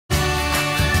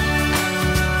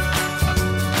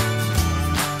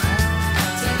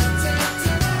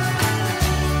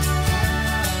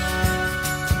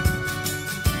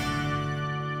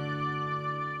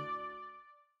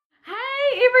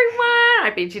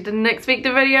bet you didn't expect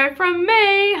a video from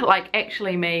me. Like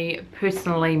actually me,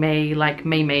 personally me, like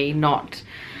me, not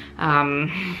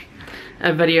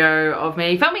a video of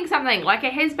me filming something like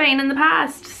it has been in the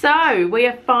past. So we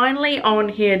are finally on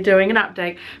here doing an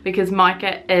update because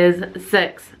Micah is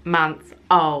 6 months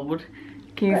old.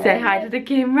 Can you say hi to the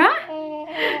camera?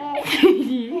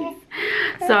 Yes.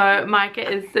 So Micah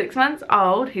is 6 months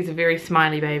old. He's a very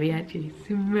smiley baby, aren't you?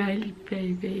 Smiley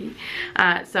baby.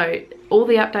 So all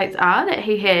the updates are that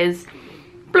he has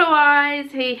blue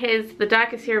eyes, he has the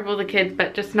darkest hair of all the kids,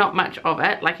 but just not much of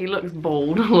it. Like he looks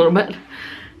bald a little bit,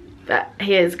 but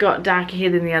he has got darker hair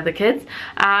than the other kids.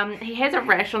 He has a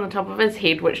rash on the top of his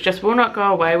head which just will not go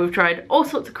away. We've tried all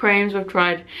sorts of creams, we've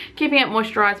tried keeping it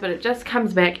moisturized, but it just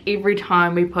comes back every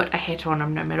time we put a hat on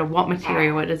him, no matter what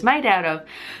material it is made out of.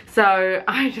 So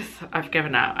I've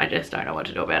given up. I just don't know what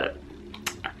to do about it.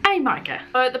 Hey Micah.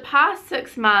 So the past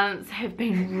 6 months have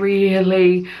been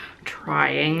really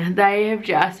trying. They have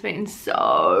just been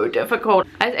so difficult.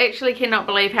 I actually cannot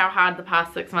believe how hard the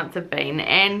past 6 months have been.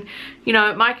 And you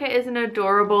know, Micah is an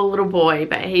adorable little boy,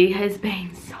 but he has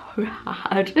been so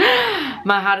hard.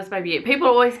 My hardest baby yet. People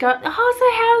always go,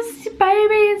 oh, so how's your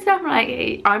baby and stuff.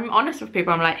 I'm honest with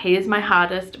people. I'm like, he is my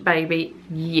hardest baby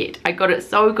yet. I got it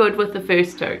so good with the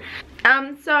first two.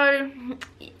 So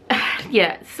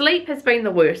yeah, sleep has been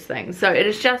the worst thing. So it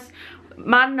is just,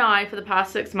 Mum and I for the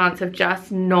past 6 months have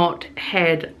just not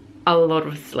had a lot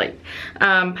of sleep.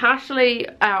 Partially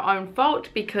our own fault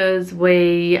because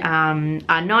we are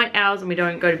night owls and we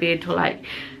don't go to bed till like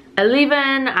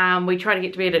 11. We try to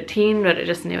get to bed at 10, but it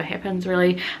just never happens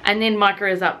really. And then Micah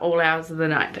is up all hours of the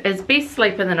night. His best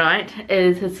sleep in the night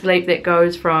is his sleep that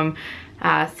goes from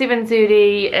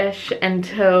 7:30ish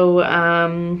until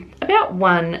about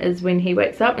 1 is when he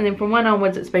wakes up, and then from 1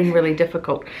 onwards it's been really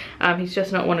difficult. He's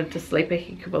just not wanted to sleep a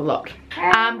heck of a lot.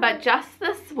 But just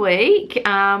this week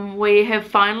we have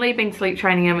finally been sleep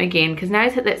training him again because now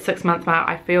he's hit that 6 month mark.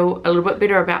 I feel a little bit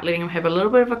better about letting him have a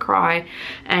little bit of a cry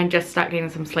and just start getting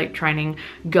some sleep training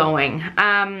going.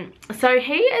 So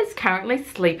he is currently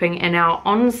sleeping in our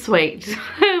ensuite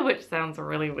which sounds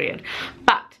really weird,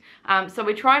 but so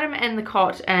we tried him in the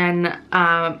cot in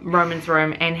Roman's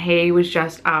room and he was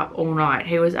just up all night.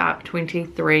 He was up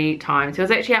 23 times. He was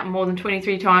actually up more than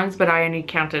 23 times, but I only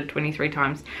counted 23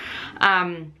 times.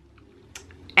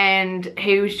 And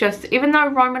he was just, even though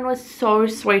Roman was so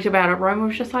sweet about it, Roman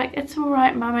was just like, it's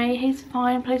alright mummy, he's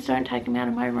fine, please don't take him out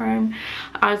of my room.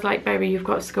 I was like, baby, you've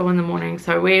got school in the morning.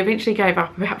 So we eventually gave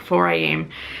up about 4 AM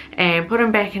and put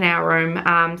him back in our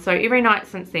room. So every night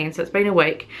since then, so it's been a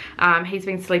week, he's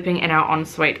been sleeping in our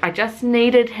ensuite. I just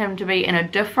needed him to be in a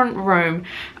different room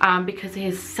because he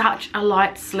is such a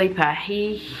light sleeper.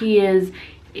 He hears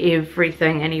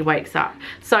everything and he wakes up.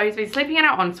 So he's been sleeping in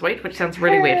our ensuite, which sounds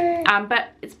really weird, but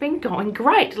it's been going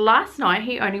great. Last night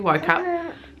he only woke up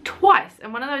twice,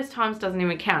 and one of those times doesn't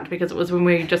even count because it was when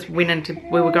we just went into,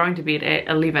 we were going to bed at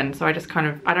 11, so I just kind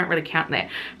of, I don't really count that.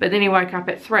 But then he woke up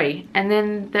at 3 and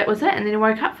then that was it, and then he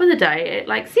woke up for the day at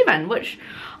like 7, which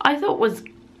I thought was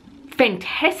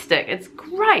fantastic. It's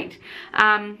great.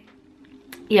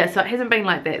 Yeah, so it hasn't been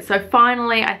like that. So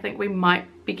finally I think we might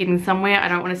be getting somewhere. I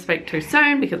don't want to speak too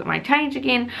soon because it might change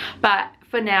again, but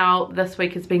for now this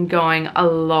week has been going a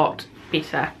lot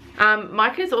better.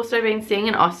 Micah's also been seeing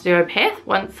an osteopath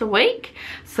once a week.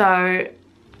 So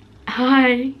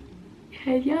hi,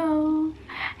 hello,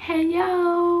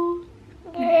 hello.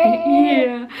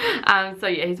 Yeah. So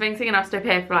yeah, he's been seeing an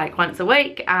osteopath like once a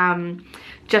week,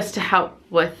 just to help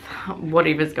with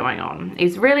whatever's going on.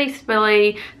 He's really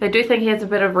spilly. They do think he has a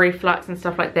bit of reflux and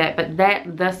stuff like that, but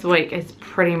that this week is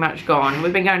pretty much gone.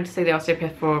 We've been going to see the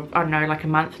osteopath for, I don't know, like a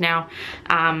month now,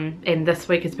 and this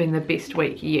week has been the best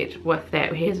week yet with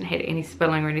that. He hasn't had any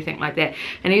spilling or anything like that,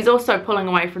 and he's also pulling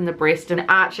away from the breast and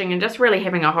arching and just really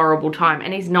having a horrible time,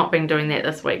 and he's not been doing that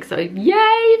this week, so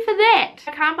yay for that.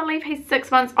 I can't believe he's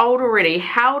 6 months old already.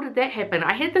 How did that happen?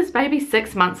 I had this baby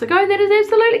 6 months ago. That is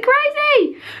absolutely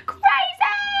crazy.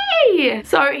 Crazy!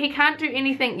 So he can't do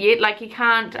anything yet. Like he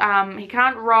can't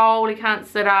roll, he can't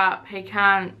sit up, he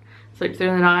can't sleep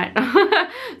through the night.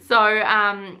 So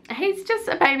he's just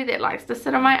a baby that likes to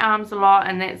sit on my arms a lot,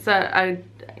 and that's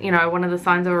you know, one of the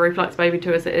signs of a reflux baby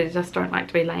too is that they just don't like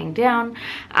to be laying down.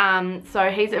 So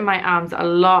he's in my arms a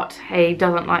lot. He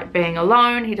doesn't like being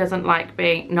alone. He doesn't like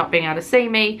not being able to see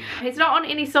me. He's not on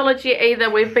any solids yet either.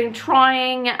 We've been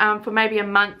trying for maybe a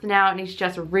month now, and he's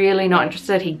just really not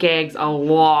interested. He gags a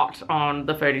lot on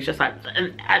the food. He's just like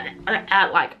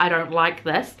I don't like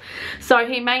this. So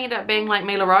he may end up being like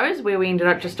Mila Rose, where we ended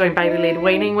up just doing baby-led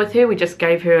weaning with her. We just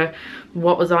gave her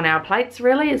what was on our plates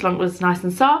really, as long as it was nice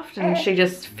and soft, and she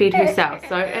just fed herself.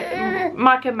 So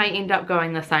Micah may end up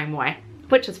going the same way,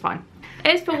 which is fine.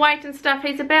 As for weight and stuff,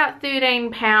 he's about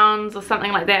 13 pounds or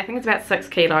something like that. I think it's about 6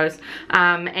 kilos.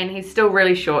 And he's still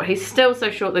really short. He's still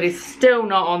so short that he's still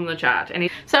not on the chart. And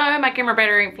so my camera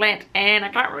battery went flat, and I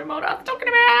can't remember what I was talking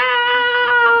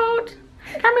about.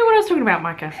 I can't remember what I was talking about,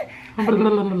 Micah.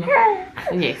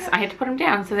 Yes, I had to put him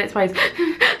down, so that's why he's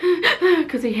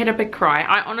because he had a big cry.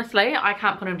 I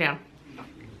can't put him down.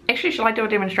 Actually, shall I do a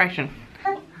demonstration?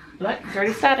 Look, he's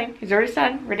already starting. He's already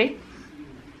starting. Ready?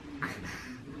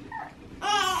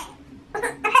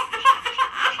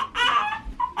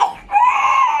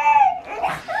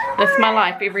 That's my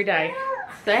life every day.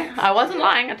 See, I wasn't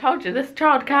lying. I told you this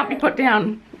child can't be put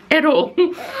down at all.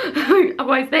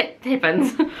 Otherwise that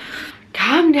happens.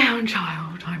 Calm down,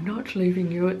 child. I'm not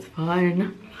leaving you. It's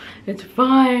fine. It's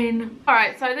fine.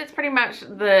 Alright, so that's pretty much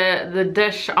the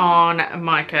dish on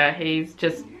Micah. He's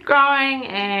just growing,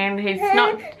 and he's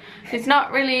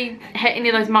not really hit any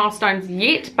of those milestones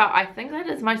yet, but I think that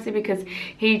is mostly because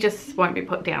he just won't be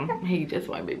put down. He just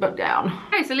won't be put down.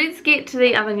 Okay, so let's get to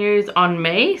the other news on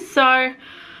me. So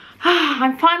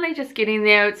I'm finally just getting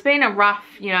there. It's been a rough,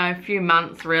 you know, few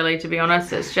months really, to be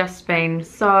honest. It's just been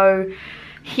so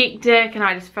hectic, and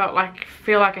I just feel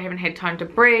like I haven't had time to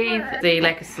breathe. The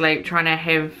lack of sleep, trying to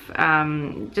have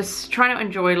just trying to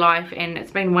enjoy life, and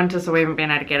it's been winter, so we haven't been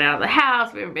able to get out of the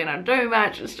house, we haven't been able to do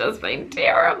much. It's just been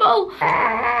terrible. Is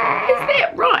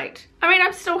that right? I mean,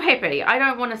 I'm still happy. I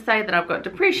don't want to say that I've got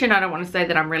depression. I don't want to say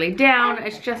that I'm really down.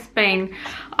 It's just been,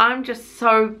 I'm just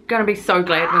so gonna be so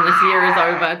glad when this year is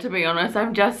over, to be honest.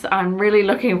 I'm really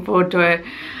looking forward to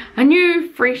a new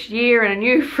fresh year and a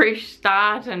new fresh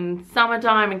start, and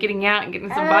summertime, and getting out and getting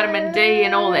some vitamin D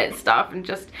and all that stuff, and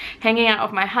just hanging out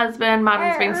with my husband.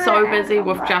 Martin's been so busy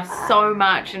with just so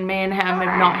much, and me and him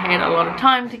have not had a lot of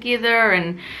time together,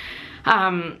 and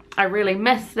I really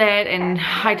miss that, and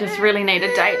I just really need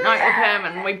a date night with him,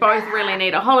 and we both really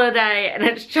need a holiday, and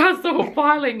it's just all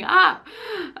piling up.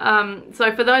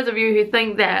 So for those of you who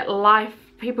think that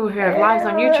people who have lives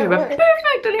on YouTube are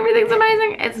perfect and everything's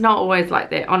amazing, it's not always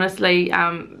like that. Honestly,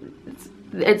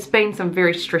 it's been some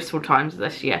very stressful times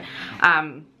this year,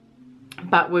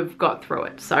 but we've got through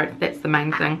it, so that's the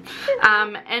main thing.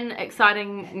 In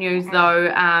exciting news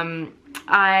though,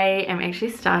 I am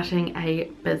actually starting a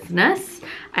business,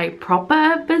 a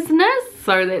proper business,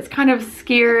 so that's kind of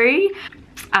scary.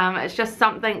 It's just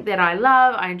something that I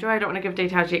love, I enjoy. I don't want to give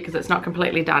details yet because it's not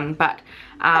completely done, but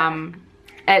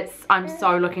I'm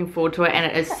so looking forward to it, and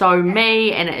it is so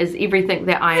me, and it is everything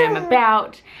that I am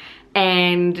about.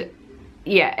 And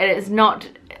yeah, it is not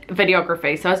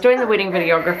videography. So I was doing the wedding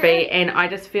videography, and I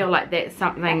just feel like that's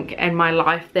something in my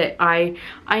life that I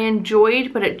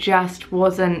enjoyed, but it just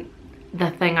wasn't the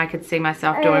thing I could see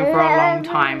myself doing for a long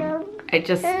time.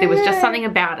 There was just something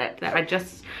about it that I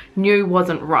just knew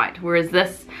wasn't right, whereas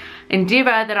this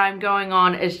endeavor that I'm going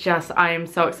on is just, I am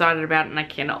so excited about it, and I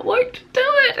cannot wait to do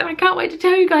it, and I can't wait to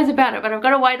tell you guys about it, but I've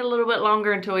got to wait a little bit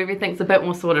longer until everything's a bit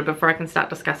more sorted before I can start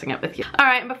discussing it with you.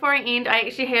 Alright, and before I end, I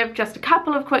actually have just a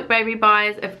couple of quick baby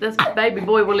buys. If this baby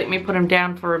boy will let me put him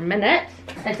down for a minute.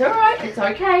 It's alright, it's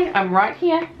okay, I'm right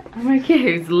here. I'm okay.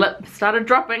 His lip started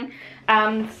dropping.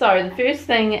 So the first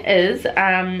thing is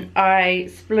I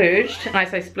splurged, and I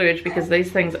say splurged because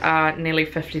these things are nearly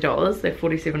 $50, they're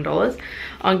 $47,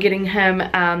 on getting him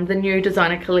the new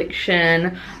designer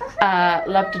collection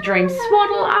Love to Dream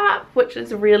swaddle up, which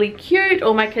is really cute.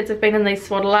 All my kids have been in these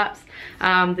swaddle ups.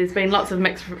 There's been lots of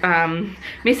mixed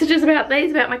messages about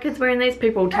these, about my kids wearing these.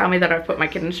 People tell me that I've put my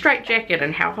kid in a straight jacket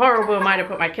and how horrible am I to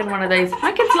put my kid in one of these.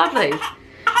 My kids love these.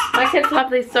 My kids love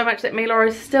these so much that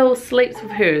Mila still sleeps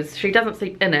with hers. She doesn't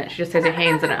sleep in it, she just has her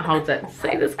hands in it, holds it.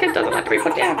 See, this kid doesn't like to be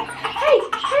put down. Hey,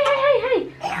 hey, hey, hey,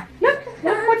 hey. Look,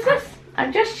 what's this?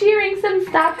 I'm just sharing some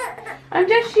stuff. I'm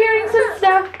just sharing some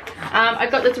stuff. I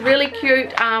got this really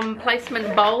cute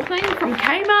placement bowl thing from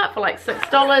Kmart for like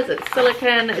 $6. It's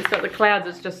silicone, it's got the clouds,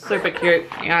 it's just super cute,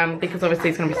 because obviously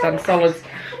he's going to be starting solids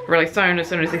really soon as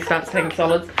he starts taking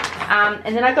solids.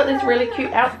 And then I got these really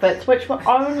cute outfits, which were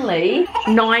only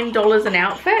 $9 an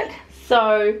outfit.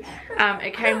 So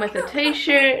it came with a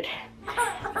t-shirt,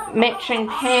 matching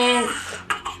pants.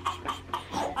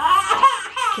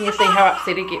 Can you see how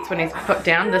upset he gets when he's put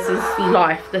down? This is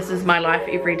life. This is my life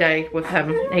every day with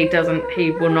him.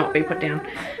 He will not be put down.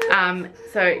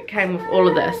 So it came with all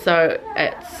of this. So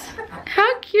it's,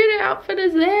 how cute an outfit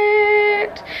is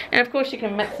that? And of course you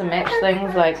can mix and match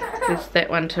things, like there's that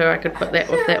one too. I could put that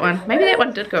with that one. Maybe that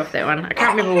one did go with that one. I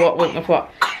can't remember what went with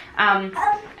what. And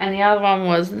And the other one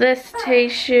was this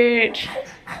t-shirt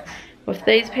with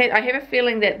these pants. I have a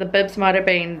feeling that the bibs might have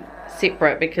been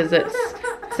separate because it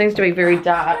seems to be very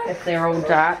dark if they're all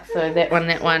dark. So that one,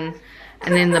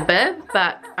 and then the bib.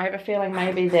 But I have a feeling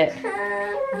maybe that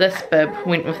this bib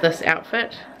went with this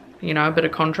outfit. You know, a bit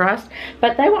of contrast.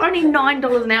 But they were only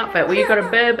 $9 an outfit where you got a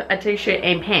bib, a t-shirt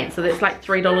and pants. So that's like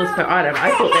 $3 per item. I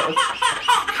thought that was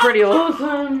pretty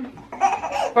awesome.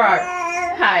 Bro,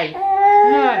 hey.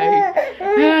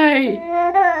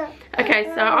 Okay,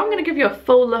 so I'm going to give you a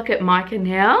full look at Micah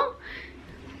now.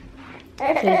 So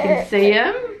you can see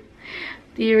him.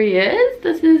 There he is.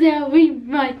 This is our wee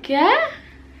Micah.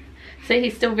 See,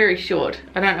 he's still very short.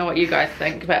 I don't know what you guys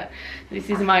think, but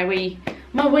this is my wee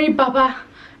bubba.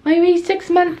 My wee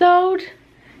 6-month-old.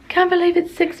 Can't believe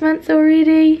it's 6 months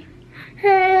already.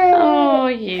 Oh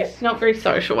yes, not very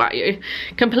social, are you?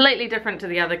 Completely different to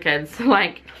the other kids.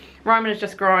 Like, Roman is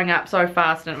just growing up so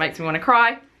fast and it makes me want to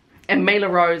cry. And Mila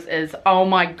Rose is, oh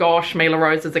my gosh, Mila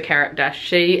Rose is a character.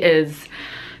 She is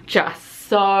just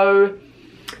so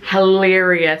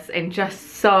hilarious and just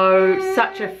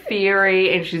such a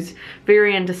fairy, and she's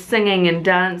very into singing and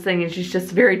dancing, and she's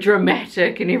just very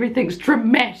dramatic, and everything's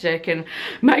dramatic, and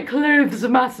my clothes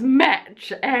must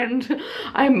match, and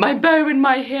my bow and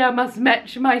my hair must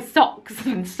match my socks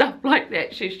and stuff like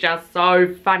that. She's just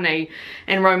so funny.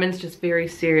 And Roman's just very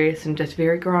serious and just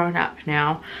very grown up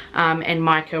now. And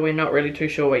Micah, we're not really too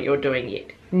sure what you're doing yet.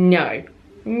 No.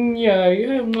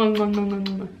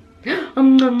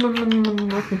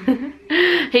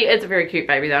 He is a very cute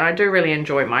baby though, and I do really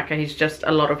enjoy Micah. He's just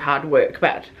a lot of hard work,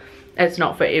 but it's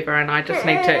not forever, and I just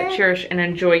need to cherish and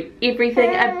enjoy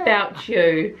everything about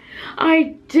you.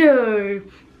 I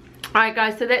do. Alright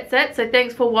guys, so that's it. So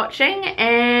thanks for watching,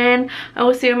 and I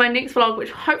will see you in my next vlog, which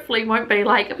hopefully won't be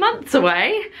like months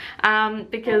away,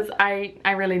 because I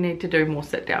really need to do more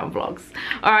sit down vlogs.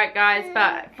 Alright guys,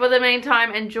 but for the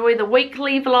meantime, enjoy the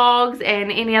weekly vlogs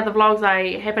and any other vlogs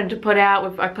I happen to put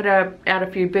out. I put out a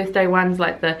few birthday ones,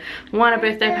 like the Moana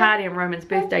birthday party and Roman's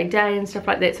birthday day and stuff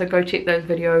like that, so go check those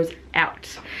videos out.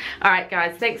 Alright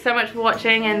guys, thanks so much for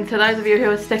watching, and to those of you who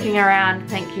are sticking around,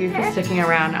 thank you for sticking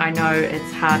around. I know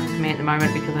it's hard for me at the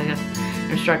moment because I just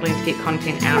am struggling to get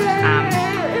content out,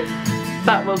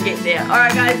 but we'll get there.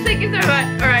 Alright guys, thank you so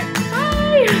much. Alright.